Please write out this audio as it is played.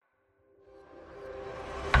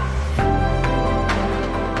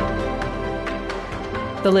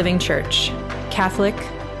The Living Church, Catholic,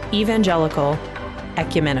 evangelical,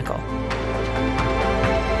 ecumenical.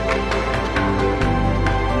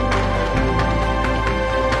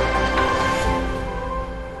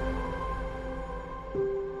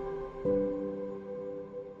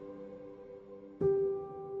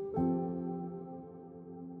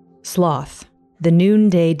 Sloth, the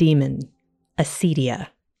noonday demon, acedia.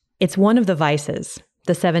 It's one of the vices,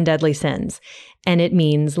 the 7 deadly sins, and it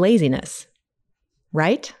means laziness.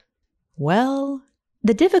 Right? Well,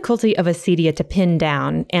 the difficulty of acedia to pin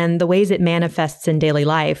down and the ways it manifests in daily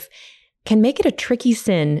life can make it a tricky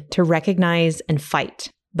sin to recognize and fight.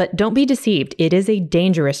 But don't be deceived, it is a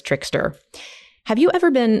dangerous trickster. Have you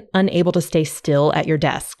ever been unable to stay still at your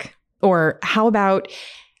desk? Or how about,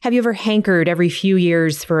 have you ever hankered every few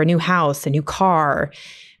years for a new house, a new car?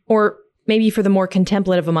 Or maybe for the more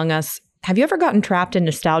contemplative among us, have you ever gotten trapped in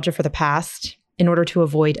nostalgia for the past in order to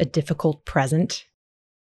avoid a difficult present?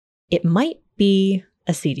 It might be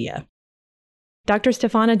acedia. Dr.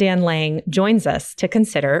 Stefana Dan Lang joins us to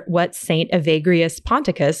consider what St. Evagrius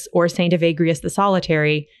Ponticus, or St. Evagrius the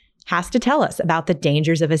Solitary, has to tell us about the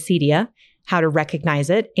dangers of acedia, how to recognize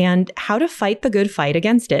it, and how to fight the good fight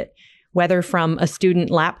against it, whether from a student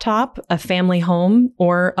laptop, a family home,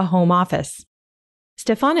 or a home office.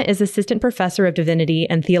 Stefana is Assistant Professor of Divinity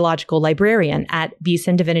and Theological Librarian at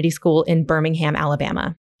Beeson Divinity School in Birmingham,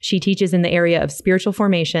 Alabama. She teaches in the area of spiritual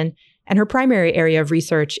formation, and her primary area of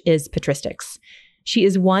research is patristics. She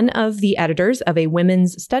is one of the editors of a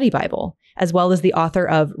women's study Bible, as well as the author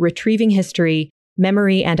of Retrieving History,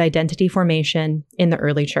 Memory and Identity Formation in the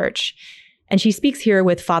Early Church. And she speaks here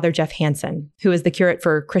with Father Jeff Hansen, who is the curate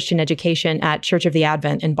for Christian education at Church of the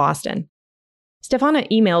Advent in Boston.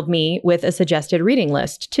 Stefana emailed me with a suggested reading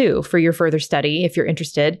list, too, for your further study if you're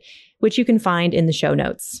interested, which you can find in the show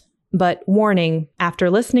notes. But warning, after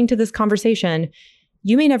listening to this conversation,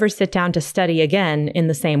 you may never sit down to study again in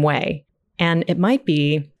the same way. And it might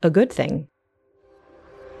be a good thing.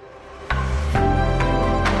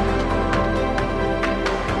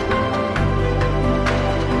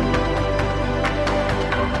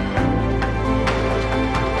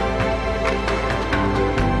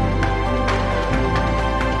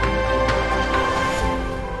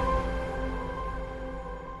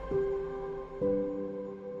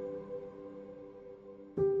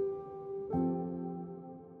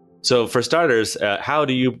 So for starters, how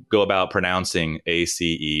do you go about pronouncing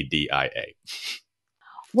acedia?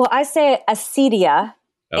 Well, I say acedia,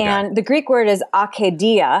 Okay. and the Greek word is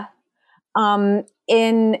akedia.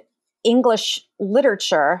 In English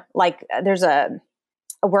literature, like there's a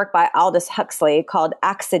work by Aldous Huxley called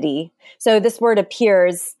Axidy. So this word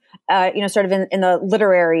appears, sort of in the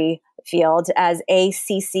literary field as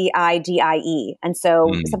ACCIDIE. And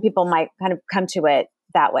so some people might kind of come to it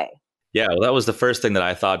that way. Yeah, well, that was the first thing that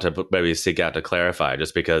I thought to maybe seek out to clarify,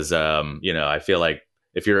 just because, I feel like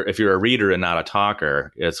if you're a reader and not a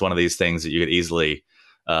talker, it's one of these things that you could easily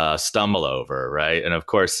stumble over, right? And of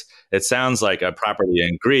course, it sounds like properly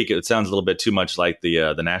in Greek, it sounds a little bit too much like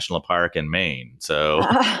the national park in Maine. So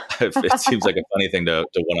it seems like a funny thing to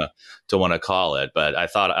want to call it. But I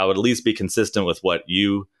thought I would at least be consistent with what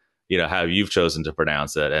how you've chosen to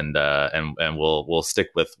pronounce it, and we'll stick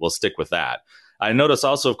with that. I notice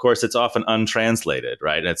also, of course, it's often untranslated,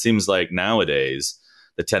 right? And it seems like nowadays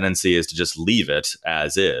the tendency is to just leave it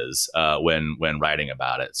as is when writing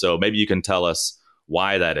about it. So maybe you can tell us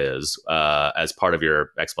why that is as part of your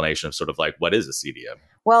explanation of sort of like, what is acedia?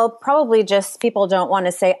 Well, probably just people don't want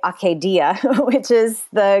to say akedia, which is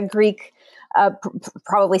the Greek,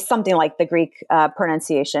 probably something like the Greek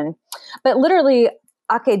pronunciation. But literally,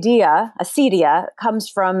 acedia comes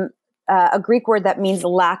from a Greek word that means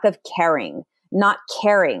lack of caring. Not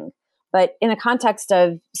caring, but in a context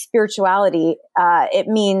of spirituality, it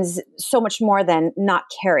means so much more than not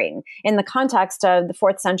caring. In the context of the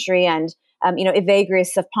 4th century and,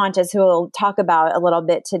 Evagrius of Pontus, who we'll talk about a little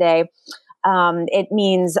bit today, it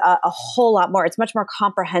means a whole lot more. It's much more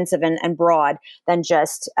comprehensive and broad than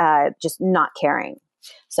just not caring.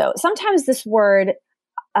 So sometimes this word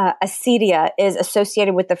acedia is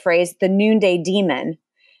associated with the phrase the noonday demon,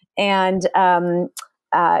 and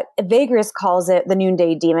Evagrius calls it the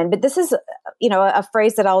noonday demon, but this is, a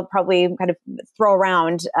phrase that I'll probably kind of throw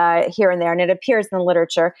around here and there, and it appears in the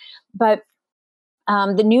literature. But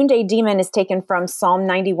the noonday demon is taken from Psalm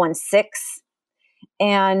 91:6,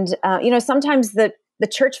 and sometimes the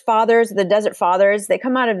church fathers, the desert fathers, they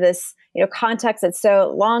come out of this context that's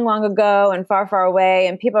so long, long ago and far, far away,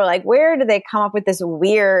 and people are like, where did they come up with this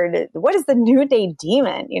weird? What is the noonday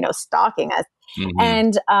demon? Stalking us,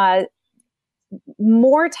 and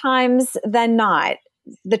more times than not,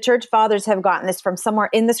 the church fathers have gotten this from somewhere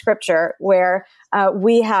in the scripture where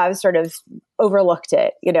we have sort of overlooked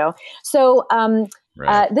it, So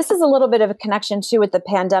this is a little bit of a connection too with the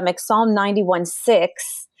pandemic. Psalm 91:6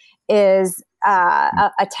 is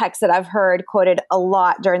a text that I've heard quoted a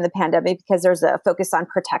lot during the pandemic because there's a focus on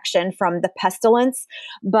protection from the pestilence.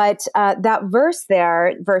 But that verse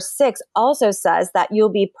there, verse 6, also says that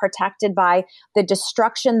you'll be protected by the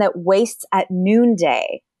destruction that wastes at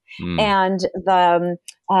noonday. And the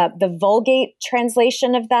Vulgate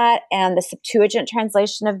translation of that and the Septuagint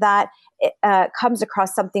translation of that comes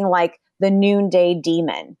across something like the noonday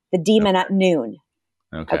demon, the demon at noon.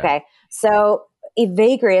 Okay. So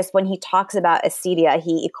Evagrius, when he talks about acedia,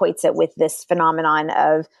 he equates it with this phenomenon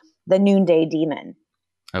of the noonday demon.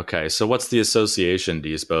 Okay, so what's the association? Do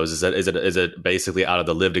you suppose is it basically out of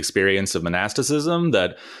the lived experience of monasticism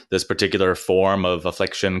that this particular form of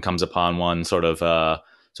affliction comes upon one sort of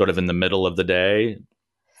in the middle of the day?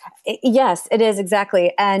 Yes, it is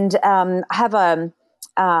exactly. And I have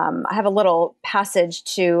a little passage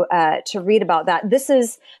to read about that. This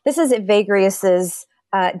is Evagrius's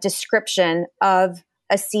description of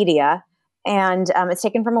acedia, and it's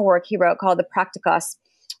taken from a work he wrote called the Practicos,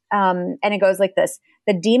 and it goes like this: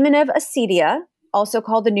 the demon of acedia, also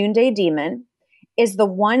called the noonday demon, is the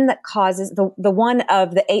one that causes the one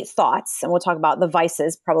of the 8 thoughts, and we'll talk about the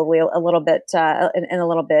vices probably a little bit in a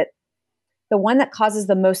little bit. The one that causes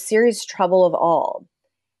the most serious trouble of all.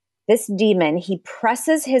 This demon, he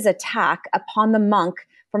presses his attack upon the monk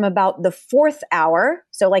from about the 4th hour,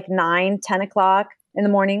 so like 9, 10 o'clock in the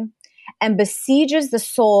morning, and besieges the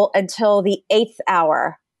soul until the 8th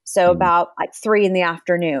hour, so about like 3 in the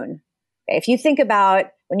afternoon. Okay, if you think about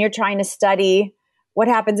when you're trying to study, what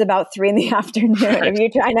happens about 3 in the afternoon? If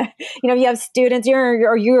you're trying to, you have students, you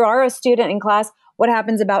are a student in class, what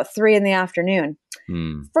happens about 3 in the afternoon?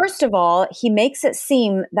 First of all, he makes it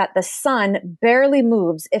seem that the sun barely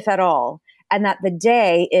moves, if at all, and that the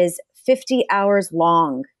day is 50 hours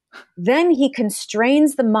long. Then he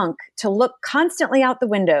constrains the monk to look constantly out the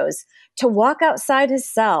windows, to walk outside his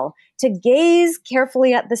cell, to gaze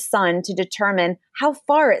carefully at the sun to determine how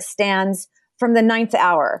far it stands from the 9th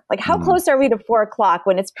hour. Like, how close are we to 4 o'clock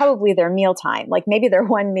when it's probably their mealtime? Like maybe their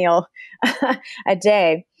one meal a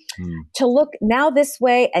day. To look now this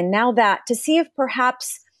way and now that, to see if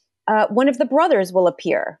perhaps one of the brothers will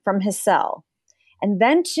appear from his cell. And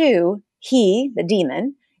then too, he, the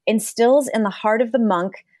demon, instills in the heart of the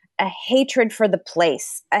monk a hatred for the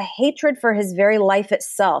place, a hatred for his very life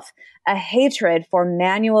itself, a hatred for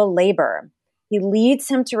manual labor. He leads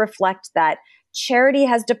him to reflect that charity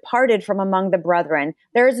has departed from among the brethren.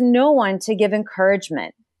 There is no one to give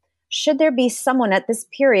encouragement. Should there be someone at this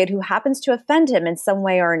period who happens to offend him in some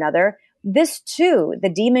way or another, this too the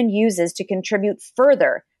demon uses to contribute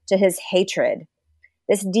further to his hatred.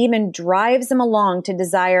 This demon drives him along to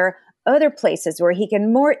desire other places where he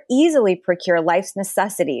can more easily procure life's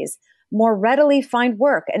necessities, more readily find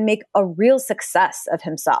work, and make a real success of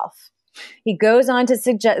himself. He goes on to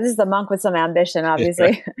suggest, this is the monk with some ambition,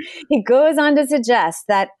 obviously. He goes on to suggest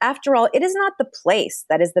that, after all, it is not the place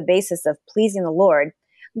that is the basis of pleasing the Lord.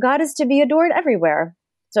 God is to be adored everywhere.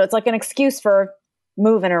 So it's like an excuse for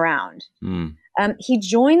moving around. He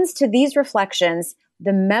joins to these reflections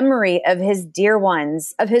the memory of his dear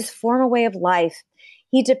ones, of his former way of life.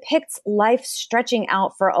 He depicts life stretching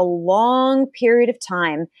out for a long period of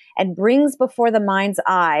time and brings before the mind's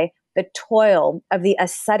eye the toil of the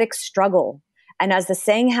ascetic struggle. And as the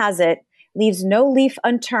saying has it, leaves no leaf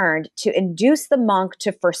unturned to induce the monk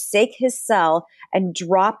to forsake his cell and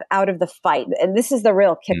drop out of the fight. And this is the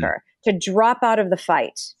real kicker, to drop out of the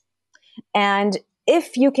fight. And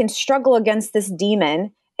if you can struggle against this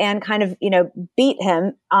demon and kind of, beat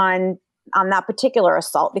him on that particular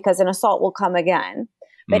assault, because an assault will come again.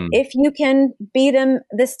 But if you can beat him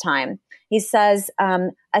this time, he says,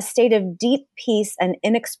 a state of deep peace and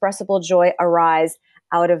inexpressible joy arise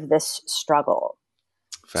out of this struggle.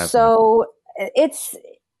 So it's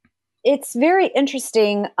very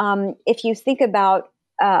interesting if you think about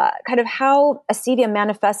kind of how acedia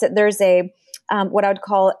manifests it. There's a what I would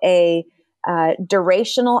call a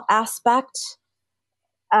durational aspect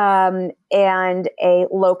and a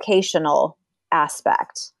locational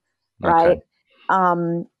aspect, right?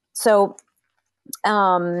 So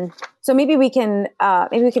maybe we can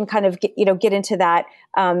kind of get into that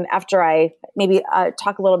after I maybe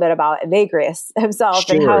talk a little bit about Evagrius himself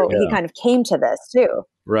and how he kind of came to this too.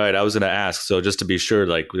 Right. I was going to ask. So just to be sure,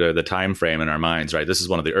 like the time frame in our minds, right? This is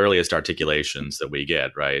one of the earliest articulations that we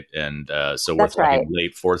get, right? And so we're talking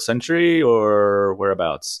late 4th century or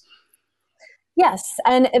whereabouts? Yes,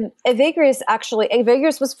 and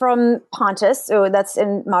Evagrius was from Pontus, so that's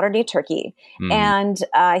in modern day Turkey, Mm,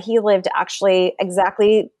 and he lived actually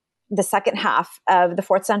exactly the second half of the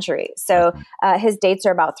fourth century. So okay. his dates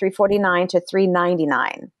are about 349 to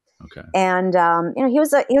 399. Okay. And he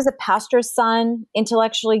was a pastor's son,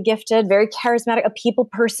 intellectually gifted, very charismatic, a people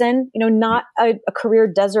person. Not a career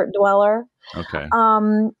desert dweller. Okay.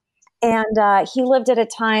 Um, and he lived at a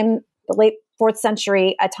time, the late fourth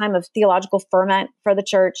century, a time of theological ferment for the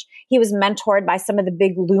church. He was mentored by some of the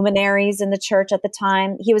big luminaries in the church at the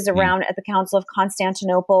time. He was Mm, around at the Council of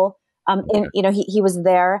Constantinople. okay. He was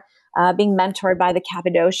there being mentored by the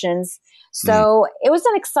Cappadocians. Mm. So it was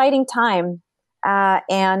an exciting time,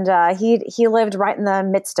 and he lived right in the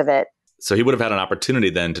midst of it. So he would have had an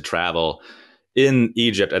opportunity then to travel in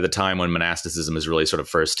Egypt at the time when monasticism is really sort of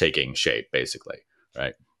first taking shape, basically,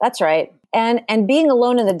 right? That's right. And being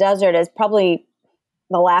alone in the desert is probably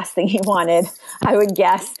the last thing he wanted, I would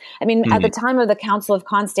guess. I mean, at the Mm, time of the Council of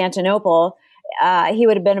Constantinople, he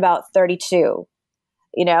would have been about 32,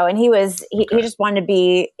 and he okay. just wanted to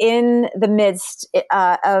be in the midst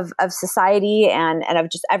of society and of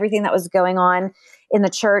just everything that was going on in the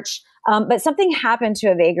church. But something happened to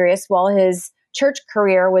Evagrius while his church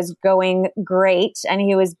career was going great, and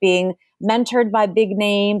he was being mentored by big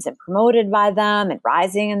names and promoted by them and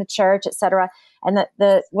rising in the church, etc. And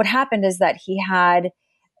the what happened is that he had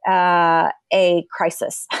a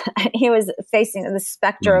crisis. He was facing the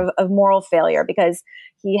specter Mm, of moral failure because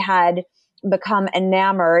he had become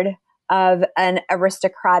enamored of an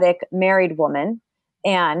aristocratic married woman,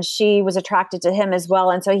 and she was attracted to him as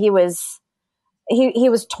well. And so he was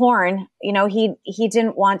torn. He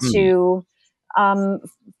didn't want mm, to um,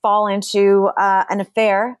 fall into an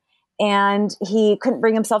affair, and he couldn't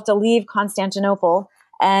bring himself to leave Constantinople.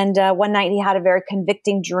 And one night he had a very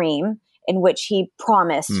convicting dream in which he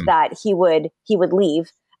promised mm. that he would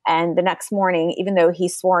leave. And the next morning, even though he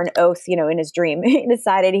swore an oath, in his dream, he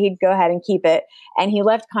decided he'd go ahead and keep it. And he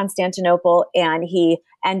left Constantinople, and he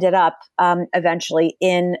ended up eventually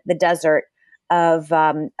in the desert of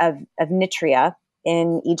Nitria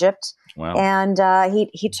in Egypt, Wow. and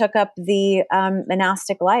he took up the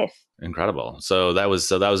monastic life. Incredible. So that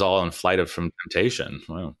was all in flight of from temptation.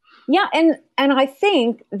 Wow. Yeah, and I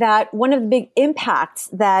think that one of the big impacts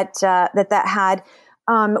that had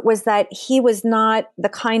was that he was not the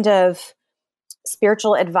kind of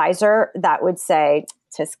spiritual advisor that would say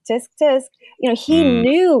tisk tisk tisk. He Mm,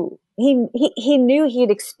 knew he knew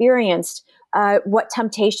he'd experienced what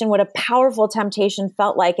a powerful temptation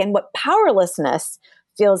felt like, and what powerlessness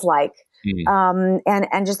feels like, mm.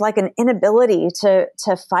 and just like an inability to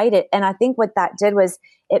fight it. And I think what that did was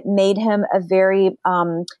it made him a very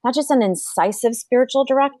not just an incisive spiritual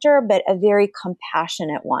director, but a very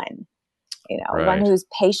compassionate one. One Right. who's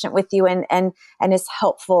patient with you and is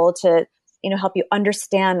helpful to help you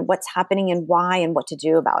understand what's happening and why and what to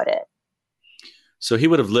do about it. So he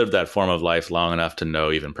would have lived that form of life long enough to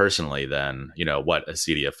know, even personally, then, what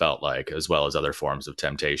acedia felt like, as well as other forms of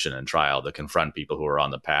temptation and trial that confront people who are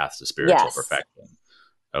on the path to spiritual Yes. perfection.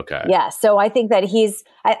 Okay. Yeah. So I think that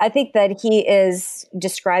I think that he is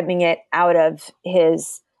describing it out of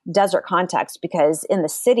his desert context, because in the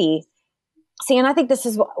city, see, and I think this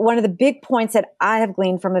is one of the big points that I have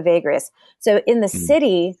gleaned from Evagrius. So in the Mm,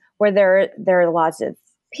 city, where there are lots of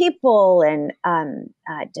people and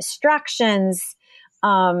distractions,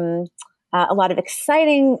 um, a lot of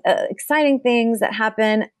exciting things that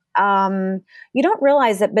happen, you don't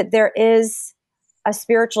realize it, but there is a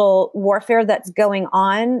spiritual warfare that's going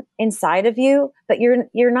on inside of you, but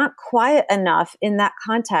you're not quiet enough in that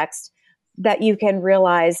context that you can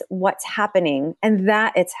realize what's happening and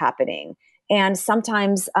that it's happening. And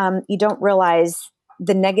sometimes you don't realize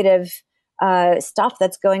the negative stuff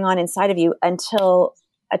that's going on inside of you until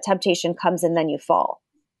a temptation comes, and then you fall.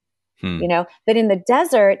 hmm. But in the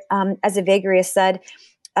desert, as Evagrius said,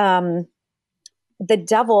 um, the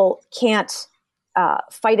devil can't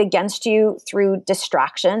fight against you through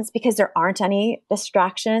distractions, because there aren't any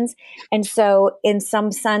distractions. And so, in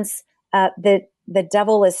some sense, the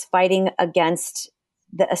devil is fighting against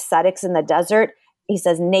the ascetics in the desert. He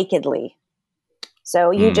says nakedly.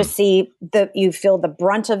 So you Hmm. just you feel the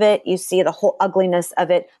brunt of it. You see the whole ugliness of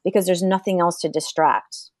it, because there's nothing else to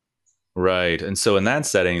distract. Right. And so in that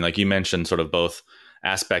setting, like you mentioned, sort of both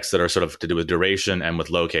aspects that are sort of to do with duration and with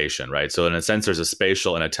location, right? So in a sense, there's a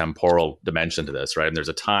spatial and a temporal dimension to this, right? And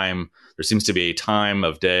there seems to be a time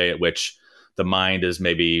of day at which the mind is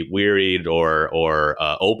maybe wearied or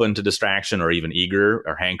open to distraction, or even eager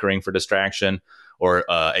or hankering for distraction, or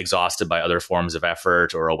exhausted by other forms of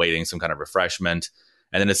effort, or awaiting some kind of refreshment.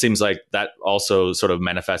 And then it seems like that also sort of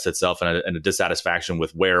manifests itself in a dissatisfaction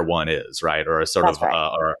with where one is, right? Or a sort That's of,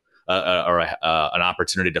 right. an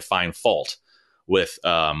opportunity to find fault with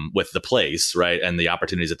the place, right? And the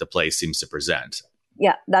opportunities that the place seems to present.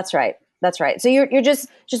 Yeah, that's right. That's right. So you're just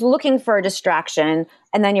looking for a distraction,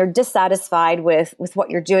 and then you're dissatisfied with what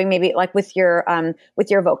you're doing, maybe like with your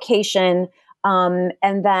vocation,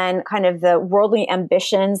 and then kind of the worldly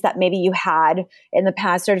ambitions that maybe you had in the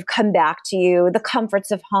past sort of come back to you, the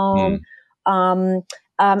comforts of home.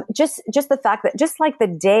 Just the fact that just like the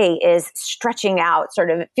day is stretching out,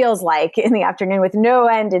 sort of it feels like in the afternoon with no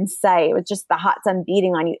end in sight, with just the hot sun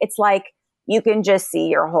beating on you. It's like you can just see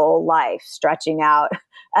your whole life stretching out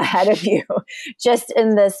ahead of you, just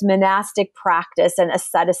in this monastic practice and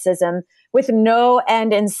asceticism with no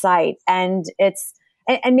end in sight. And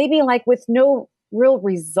and maybe like with no real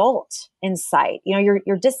result in sight.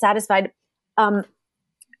 You're dissatisfied. And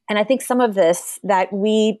I think some of this that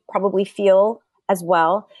we probably feel as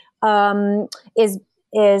well, is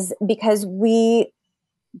because we,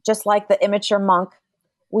 just like the immature monk,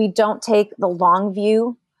 we don't take the long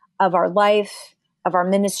view of our life, of our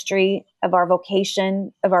ministry, of our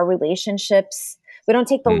vocation, of our relationships. We don't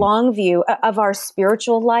take the long view of our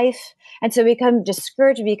spiritual life. And so we become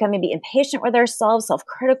discouraged, we become maybe impatient with ourselves,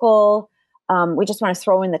 self-critical. We just want to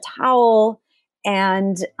throw in the towel,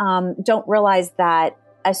 and don't realize that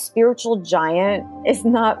a spiritual giant is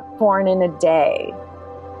not born in a day.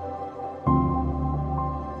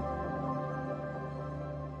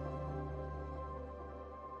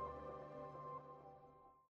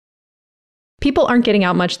 People aren't getting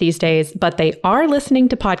out much these days, but they are listening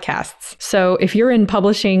to podcasts. So if you're in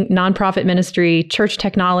publishing, nonprofit ministry, church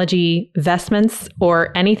technology, vestments,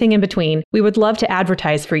 or anything in between, we would love to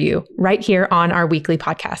advertise for you right here on our weekly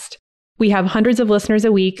podcast. We have hundreds of listeners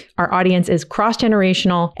a week. Our audience is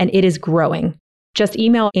cross-generational, and it is growing. Just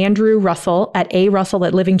email Andrew Russell at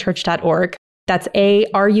arussell@livingchurch.org. That's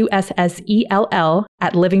ARUSSELL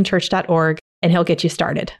at livingchurch.org, and he'll get you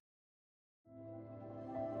started.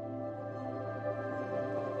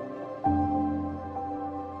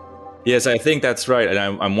 Yes, I think that's right. And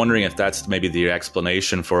I'm wondering if that's maybe the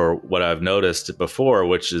explanation for what I've noticed before,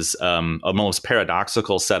 which is a most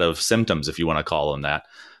paradoxical set of symptoms, if you want to call them that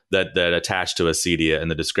attach to acedia and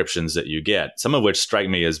the descriptions that you get, some of which strike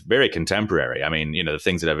me as very contemporary. I mean, the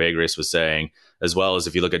things that Evagrius was saying, as well as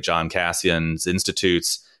if you look at John Cassian's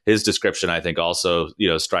Institutes, his description, I think also,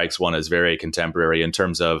 strikes one as very contemporary in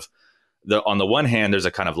terms of on the one hand, there's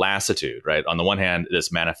a kind of lassitude, right? On the one hand,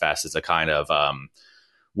 this manifests as a kind of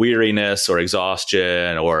weariness or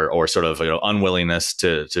exhaustion or sort of unwillingness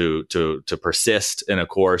to persist in a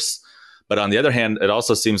course. But on the other hand, it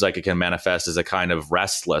also seems like it can manifest as a kind of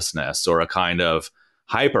restlessness or a kind of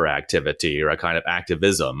hyperactivity or a kind of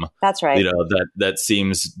activism. That's right. That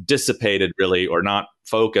seems dissipated really, or not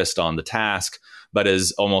focused on the task, but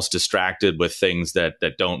is almost distracted with things that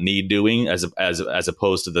don't need doing as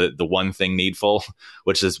opposed to the one thing needful,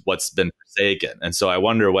 which is what's been forsaken. And so I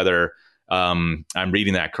wonder whether I'm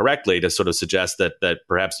reading that correctly to sort of suggest that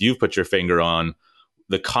perhaps you've put your finger on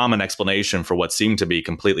the common explanation for what seem to be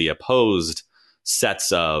completely opposed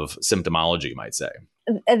sets of symptomology, you might say.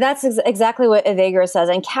 That's exactly what Evagrius says.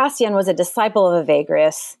 And Cassian was a disciple of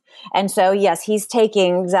Evagrius. And so, yes, he's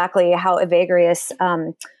taking exactly how Evagrius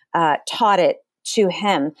taught it to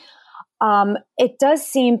him. It does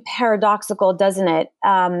seem paradoxical, doesn't it?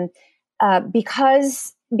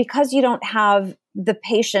 Because you don't have the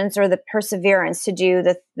patience or the perseverance to do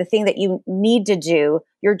the thing that you need to do,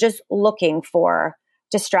 you're just looking for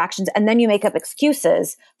distractions. And then you make up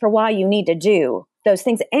excuses for why you need to do those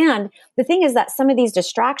things. And the thing is that some of these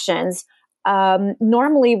distractions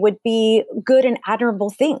normally would be good and admirable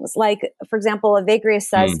things. Like, for example, Evagrius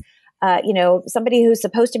says, somebody who's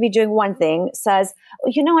supposed to be doing one thing says,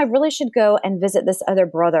 I really should go and visit this other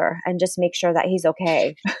brother and just make sure that he's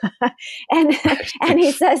okay. and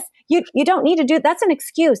he says, you don't need to do, that's an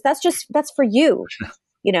excuse. That's for you.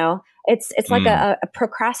 It's like a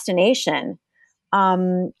procrastination,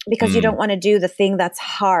 because you don't want to do the thing that's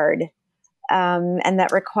hard, and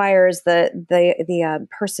that requires the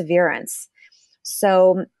perseverance.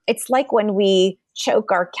 So it's like when we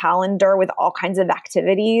choke our calendar with all kinds of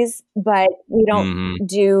activities, but we don't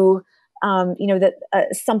do,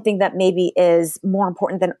 something that maybe is more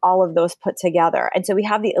important than all of those put together. And so we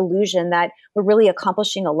have the illusion that we're really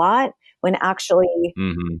accomplishing a lot when actually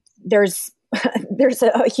there's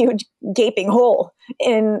a huge gaping hole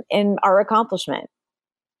in our accomplishment.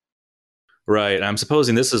 Right. And I'm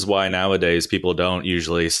supposing this is why nowadays people don't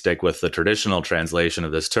usually stick with the traditional translation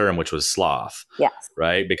of this term, which was sloth. Yes.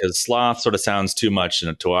 Right. Because sloth sort of sounds too much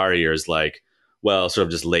to our ears like well, sort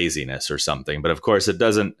of just laziness or something. But of course, it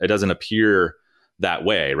doesn't appear that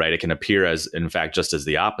way, right? It can appear as, in fact, just as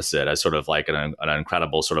the opposite, as sort of like an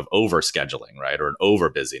incredible sort of over scheduling, right, or an over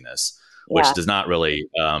busyness, which does not really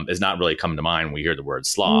is not really come to mind when we hear the word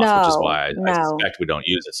sloth, which is why I suspect we don't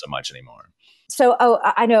use it so much anymore. So,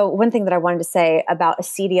 I know one thing that I wanted to say about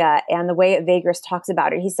acedia and the way Evagrius talks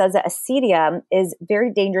about it. He says that acedia is very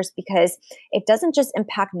dangerous because it doesn't just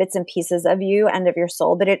impact bits and pieces of you and of your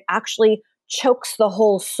soul, but it actually chokes the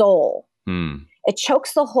whole soul. It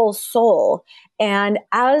chokes the whole soul. And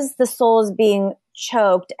as the soul is being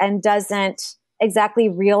choked and doesn't exactly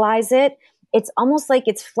realize it, it's almost like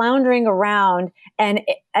it's floundering around and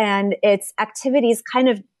its activities kind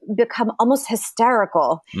of become almost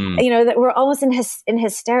hysterical. That we're almost in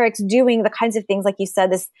hysterics doing the kinds of things, like you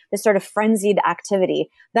said, this sort of frenzied activity.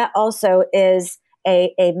 That also is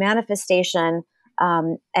a manifestation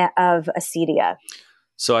of acedia.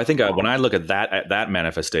 So I think when I look at that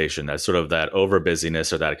manifestation, that sort of that over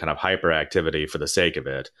busyness or that kind of hyperactivity for the sake of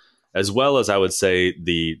it, as well as I would say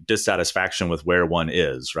the dissatisfaction with where one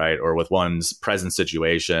is, right, or with one's present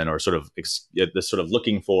situation, or sort of this sort of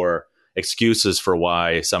looking for excuses for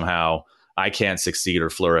why somehow I can't succeed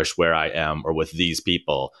or flourish where I am or with these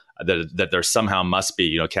people, that there somehow must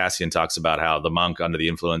be, Cassian talks about how the monk under the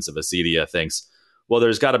influence of acedia thinks, well,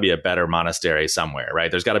 there's got to be a better monastery somewhere,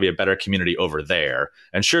 right? There's got to be a better community over there.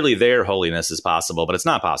 And surely their holiness is possible, but it's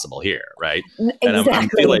not possible here, right? Exactly. And I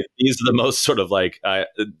feel like these are the most sort of like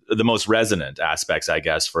the most resonant aspects, I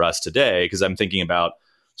guess, for us today, because I'm thinking about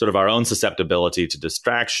sort of our own susceptibility to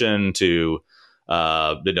distraction, to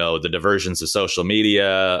the diversions of social media,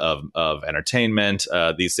 of entertainment.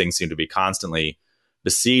 These things seem to be constantly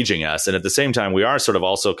besieging us. And at the same time, we are sort of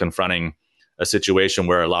also confronting a situation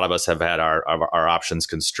where a lot of us have had our options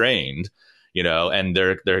constrained, and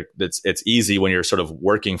it's easy when you're sort of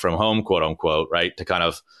working from home, quote unquote, right, to kind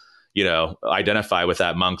of, identify with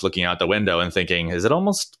that monk looking out the window and thinking, is it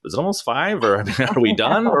almost 5, or are we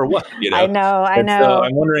done, or what? I know. So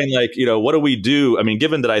I'm wondering, like, what do we do? I mean,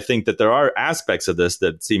 given that I think that there are aspects of this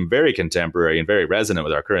that seem very contemporary and very resonant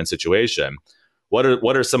with our current situation, what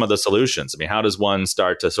are some of the solutions? I mean, how does one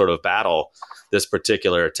start to sort of battle this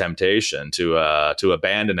particular temptation to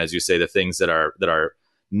abandon, as you say, the things that are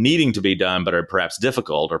needing to be done, but are perhaps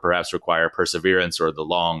difficult, or perhaps require perseverance or the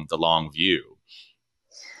long view?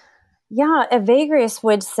 Yeah, Evagrius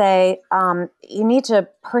would say you need to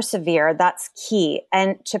persevere. That's key,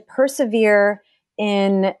 and to persevere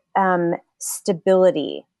in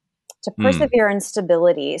stability. To persevere in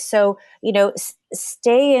stability. So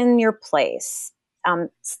stay in your place.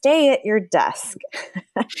 Stay at your desk,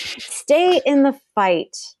 stay in the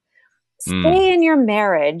fight, stay in your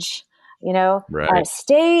marriage, right.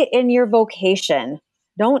 Stay in your vocation.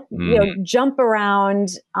 Don't, jump around.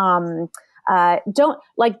 Don't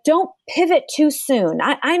pivot too soon.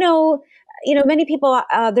 I know, many people,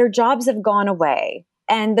 their jobs have gone away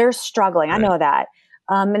and they're struggling. Right. I know that.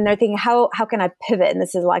 And they're thinking, how can I pivot? And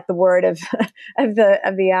this is like the word of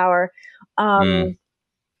the hour.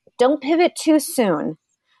 Don't pivot too soon,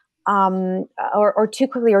 or too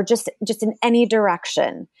quickly, or just in any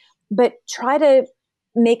direction. But try to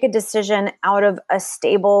make a decision out of a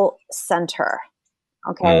stable center.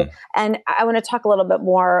 Okay, and I want to talk a little bit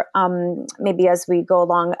more, maybe as we go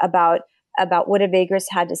along, about what Evagrius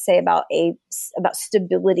had to say about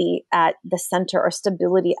stability at the center, or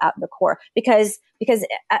stability at the core, because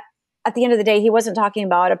at the end of the day, he wasn't talking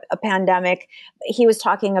about a pandemic. He was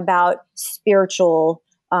talking about spiritual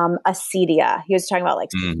acedia. He was talking about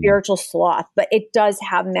spiritual sloth, but it does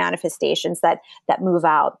have manifestations that move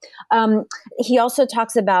out. He also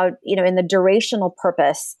talks about, in the durational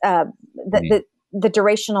purpose, the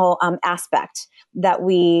durational aspect that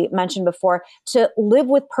we mentioned before, to live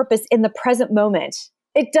with purpose in the present moment.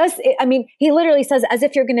 It does. He literally says, as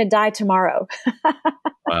if you're going to die tomorrow.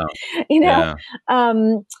 Wow.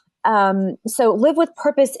 So live with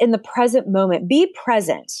purpose in the present moment. Be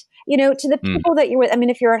present, to the people that you're with.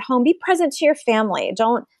 If you're at home, be present to your family.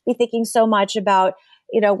 Don't be thinking so much about,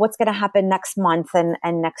 what's going to happen next month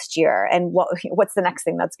and next year, and what's the next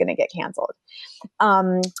thing that's going to get canceled.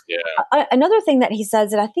 Another thing that he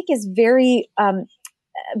says that I think is very,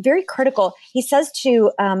 very critical. He says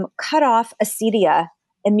to cut off acedia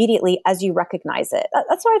immediately as you recognize it.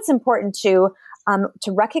 That's why it's important to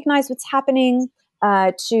recognize what's happening,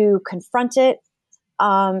 to confront it,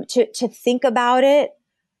 to think about it,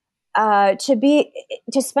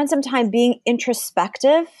 to spend some time being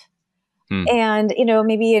introspective, and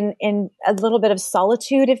maybe in a little bit of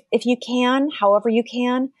solitude if you can, however you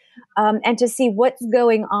can, and to see what's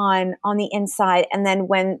going on the inside. And then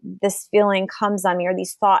when this feeling comes on me or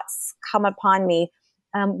these thoughts come upon me,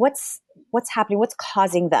 what's happening? What's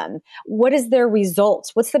causing them? What is their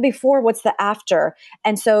result? What's the before? What's the after?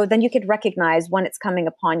 And so then you could recognize when it's coming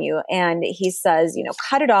upon you. And he says,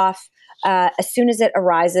 cut it off as soon as it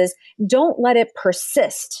arises. Don't let it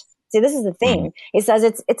persist. See, this is the thing. He says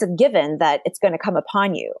it's a given that it's going to come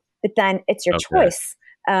upon you, but then it's your choice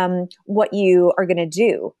what you are going to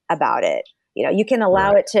do about it. You can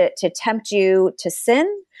allow it to tempt you to sin,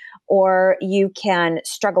 or you can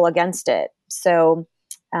struggle against it. So,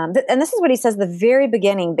 and this is what he says the very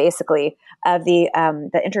beginning, basically, of the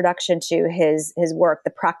introduction to his work,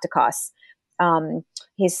 the Practicos.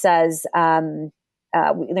 He says,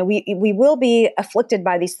 we will be afflicted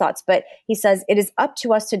by these thoughts, but he says it is up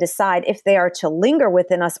to us to decide if they are to linger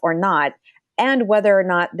within us or not, and whether or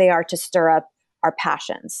not they are to stir up our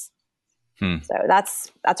passions. So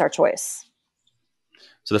that's our choice.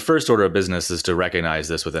 So the first order of business is to recognize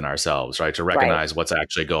this within ourselves, right? To recognize what's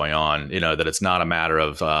actually going on, that it's not a matter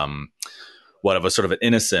of what of a sort of an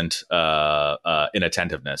innocent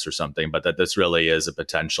inattentiveness or something, but that this really is a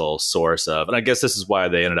potential source of, and I guess this is why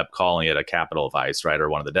they ended up calling it a capital vice, right? Or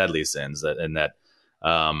one of the deadly sins, in that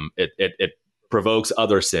it provokes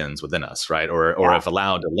other sins within us, right? Or if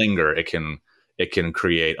allowed to linger, it can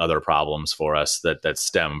create other problems for us that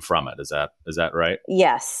stem from it. Is that right?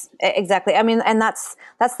 Yes, exactly. I mean, and that's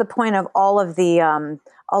the point of all of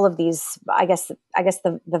these, I guess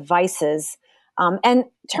the vices. And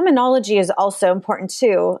terminology is also important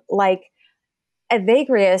too. Like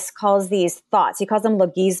Evagrius calls these thoughts, he calls them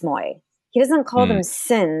logismoi. He doesn't call them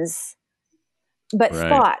sins, but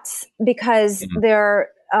thoughts, because they're,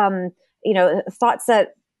 thoughts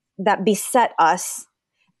that beset us.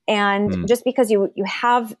 And just because you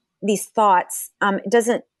have these thoughts, it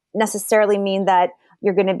doesn't necessarily mean that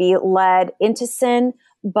you're going to be led into sin,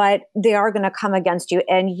 but they are going to come against you,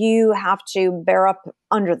 and you have to bear up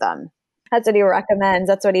under them. That's what he recommends.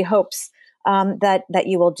 That's what he hopes that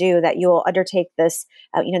you will do, that you will undertake this,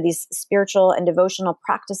 these spiritual and devotional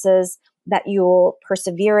practices, that you will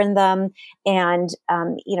persevere in them. And,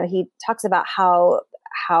 he talks about how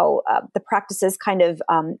the practices kind of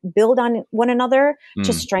build on one another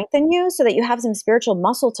to strengthen you, so that you have some spiritual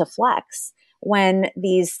muscle to flex when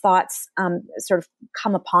these thoughts sort of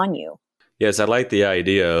come upon you. Yes, I like the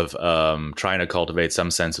idea of trying to cultivate some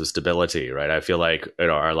sense of stability, right? I feel like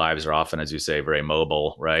our lives are often, as you say, very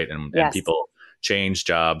mobile, right? And people change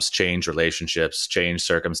jobs, change relationships, change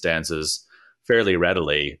circumstances fairly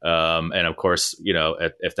readily. And of course,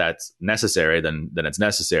 if that's necessary, then it's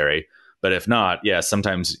necessary. But if not,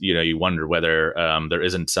 sometimes, you wonder whether there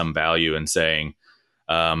isn't some value in saying,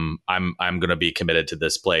 I'm going to be committed to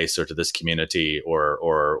this place or to this community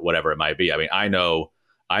or whatever it might be. I mean, I know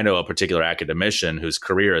a particular academician whose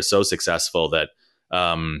career is so successful that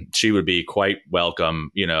she would be quite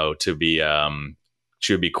welcome, to be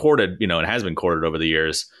she would be courted, and has been courted over the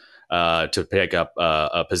years to pick up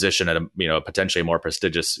a position at a potentially more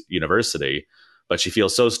prestigious university. But she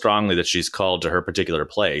feels so strongly that she's called to her particular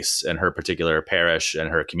place and her particular parish and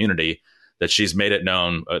her community that she's made it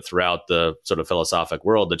known throughout the sort of philosophic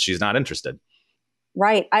world that she's not interested.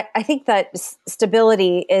 Right. I think that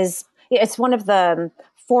stability it's one of the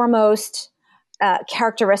foremost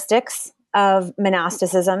characteristics of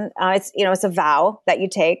monasticism. It's a vow that you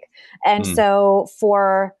take. And so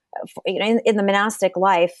for in the monastic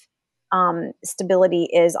life, stability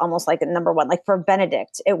is almost like number one. Like for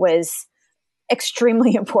Benedict, it was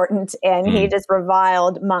extremely important, and he just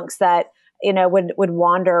reviled monks that would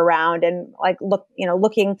wander around and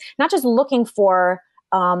looking, not just looking for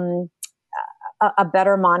a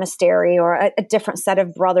better monastery or a different set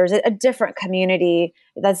of brothers, a different community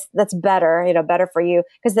that's better, better for you,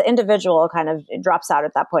 because the individual kind of drops out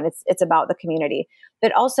at that point. It's about the community,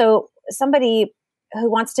 but also somebody who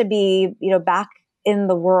wants to be back in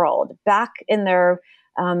the world, back in their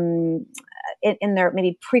in their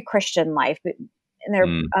maybe pre-Christian life, in their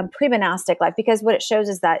pre-monastic life, because what it shows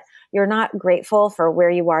is that you're not grateful for where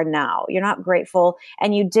you are now. You're not grateful,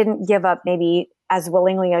 and you didn't give up maybe as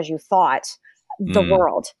willingly as you thought the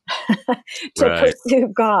world to pursue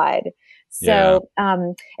God. So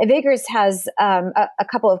Evagrius has a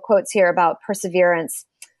couple of quotes here about perseverance.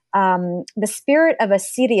 The spirit of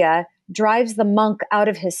ascetia drives the monk out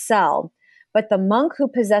of his cell, but the monk who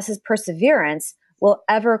possesses perseverance will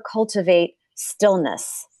ever cultivate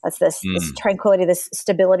stillness. That's this tranquility, this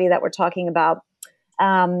stability that we're talking about.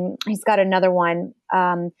 He's got another one.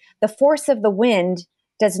 The force of the wind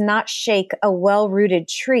does not shake a well-rooted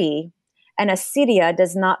tree, and acedia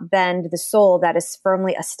does not bend the soul that is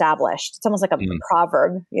firmly established. It's almost like a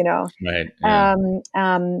proverb, Right. Yeah.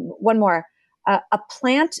 One more. A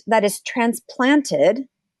plant that is transplanted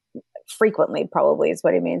frequently, probably is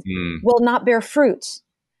what he means, will not bear fruit,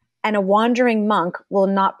 and a wandering monk will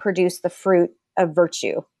not produce the fruit of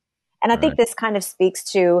virtue. And I think this kind of speaks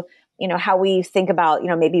to, how we think about,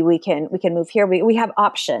 maybe we can move here. We have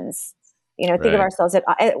options, think of ourselves.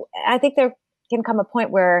 I think there can come a point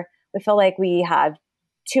where we feel like we have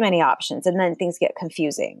too many options, and then things get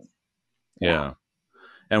confusing. Yeah.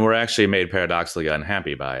 And we're actually made paradoxically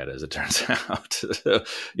unhappy by it, as it turns out.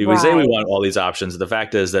 We say we want all these options. The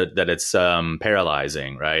fact is that it's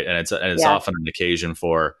paralyzing, right? And it's often an occasion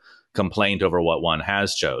for complaint over what one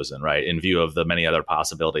has chosen, right? In view of the many other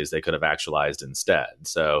possibilities they could have actualized instead.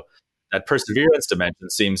 So that perseverance dimension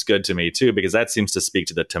seems good to me too, because that seems to speak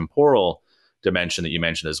to the temporal dimension that you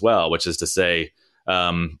mentioned as well, which is to say,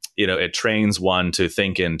 it trains one to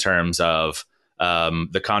think in terms of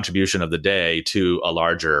the contribution of the day to a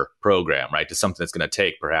larger program, right? To something that's going to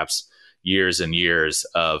take perhaps years and years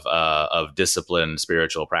of disciplined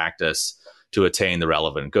spiritual practice to attain the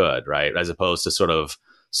relevant good, right? As opposed to sort of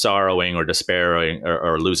sorrowing or despairing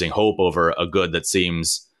or losing hope over a good that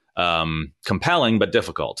seems compelling but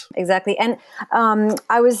difficult. Exactly. And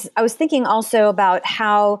I was thinking also about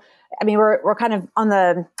how, we're kind of on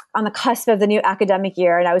the cusp of the new academic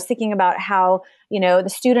year. And I was thinking about how, the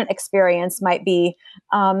student experience might be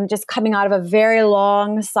just coming out of a very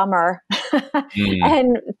long summer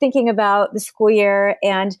and thinking about the school year.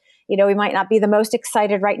 And, we might not be the most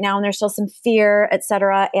excited right now, and there's still some fear, et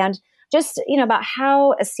cetera. And just, about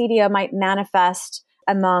how acedia might manifest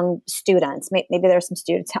among students. Maybe there's some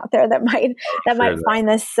students out there that might find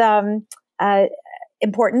this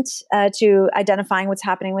important to identifying what's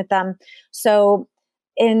happening with them. So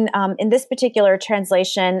in this particular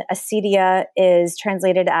translation, acedia is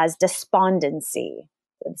translated as despondency.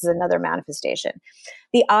 This is another manifestation.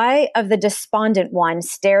 The eye of the despondent one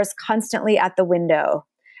stares constantly at the window,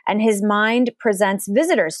 and his mind presents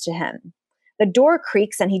visitors to him. The door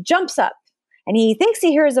creaks and he jumps up, and he thinks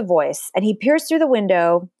he hears a voice, and he peers through the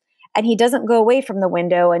window, and he doesn't go away from the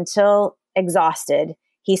window until, exhausted,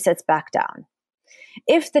 he sits back down.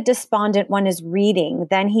 If the despondent one is reading,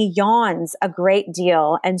 then he yawns a great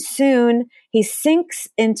deal, and soon he sinks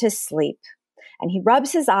into sleep. And he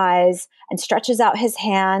rubs his eyes and stretches out his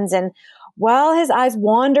hands, and while his eyes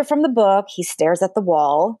wander from the book, he stares at the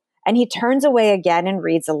wall, and he turns away again and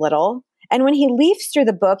reads a little. And when he leafs through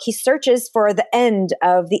the book, he searches for the end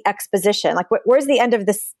of the exposition. Like, where's the end of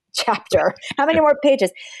this chapter? How many more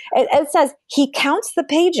pages? It says he counts the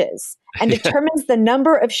pages and determines the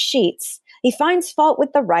number of sheets. He finds fault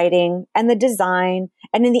with the writing and the design.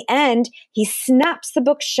 And in the end, he snaps the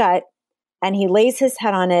book shut and he lays his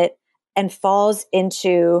head on it and falls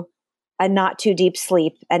into a not too deep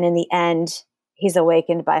sleep. And in the end, he's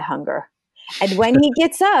awakened by hunger. And when he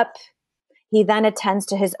gets up, he then attends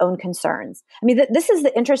to his own concerns. This is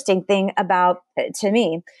the interesting thing to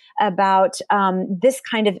me about this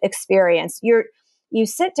kind of experience. You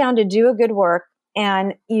sit down to do a good work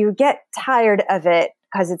and you get tired of it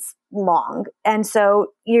because it's long. And so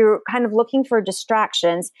you're kind of looking for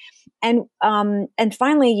distractions, and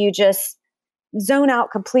finally you just zone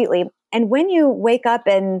out completely. And when you wake up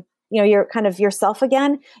and you're kind of yourself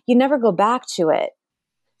again, you never go back to it.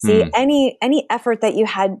 See, any effort that you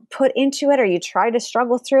had put into it, or you try to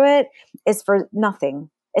struggle through it, is for nothing.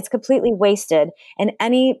 It's completely wasted. And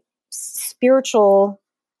any spiritual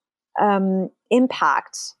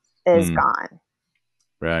impact is gone.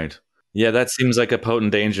 Right. Yeah, that seems like a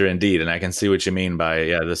potent danger indeed. And I can see what you mean by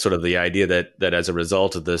the sort of the idea that as a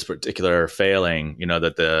result of this particular failing,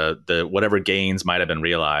 that the whatever gains might have been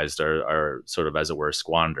realized are sort of, as it were,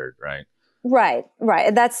 squandered, right? Right.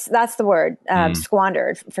 That's the word,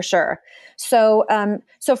 squandered, for sure. So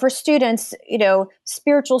for students,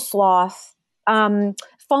 spiritual sloth,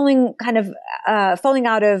 falling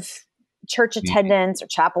out of church attendance or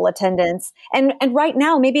chapel attendance. And right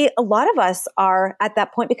now, maybe a lot of us are at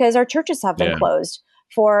that point because our churches have been closed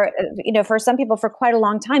for some people for quite a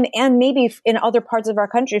long time, and maybe in other parts of our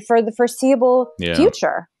country for the foreseeable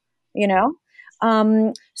future,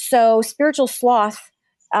 so spiritual sloth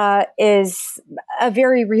is a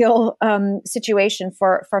very real situation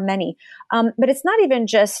for many. But it's not even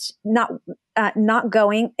just not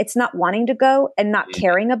going. It's not wanting to go and not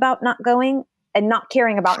caring about not going and not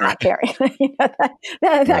caring about not caring.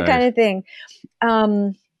 that kind of thing.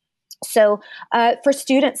 So for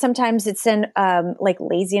students, sometimes it's in like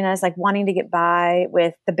laziness, like wanting to get by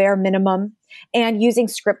with the bare minimum. and using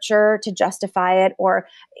scripture to justify it, or,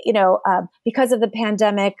 because of the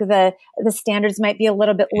pandemic, the standards might be a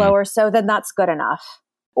little bit lower, so then that's good enough.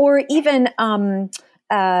 Or even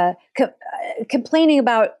complaining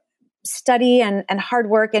about study and hard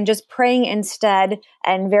work and just praying instead,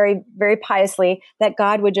 and very, very piously, that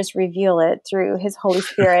God would just reveal it through his Holy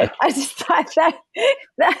Spirit. I just thought that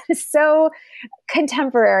is so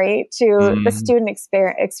contemporary to the student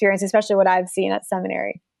experience, especially what I've seen at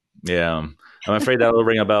seminary. Yeah. I'm afraid that will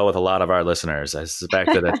ring a bell with a lot of our listeners. I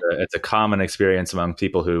suspect that it's a common experience among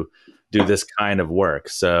people who do this kind of work.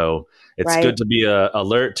 So it's good to be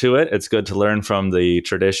alert to it. It's good to learn from the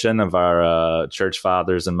tradition of our church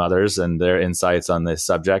fathers and mothers and their insights on these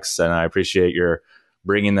subjects. And I appreciate your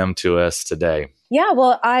bringing them to us today. Yeah,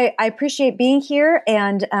 well, I appreciate being here.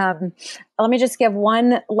 And let me just give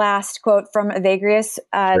one last quote from Evagrius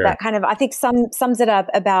that kind of, I think, sums it up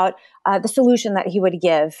about the solution that he would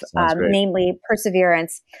give, namely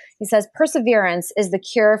perseverance. He says, perseverance is the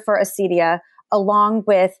cure for acedia, along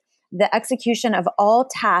with the execution of all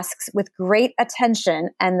tasks with great attention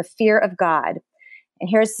and the fear of God. And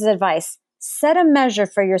here's his advice: set a measure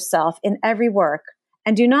for yourself in every work,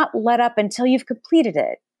 and do not let up until you've completed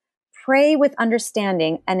it. Pray with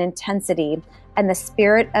understanding and intensity, and the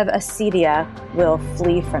spirit of acedia will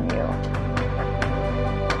flee from you.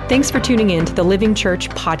 Thanks for tuning in to the Living Church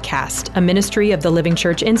Podcast, a ministry of the Living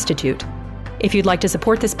Church Institute. If you'd like to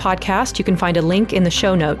support this podcast, you can find a link in the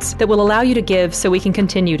show notes that will allow you to give so we can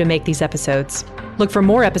continue to make these episodes. Look for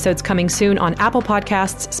more episodes coming soon on Apple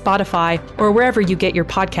Podcasts, Spotify, or wherever you get your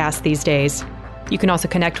podcasts these days. You can also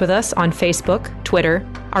connect with us on Facebook, Twitter,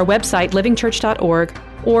 our website, livingchurch.org,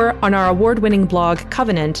 or on our award-winning blog,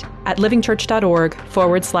 Covenant, at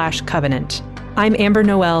livingchurch.org/covenant. I'm Amber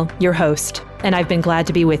Noel, your host, and I've been glad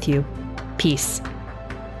to be with you. Peace.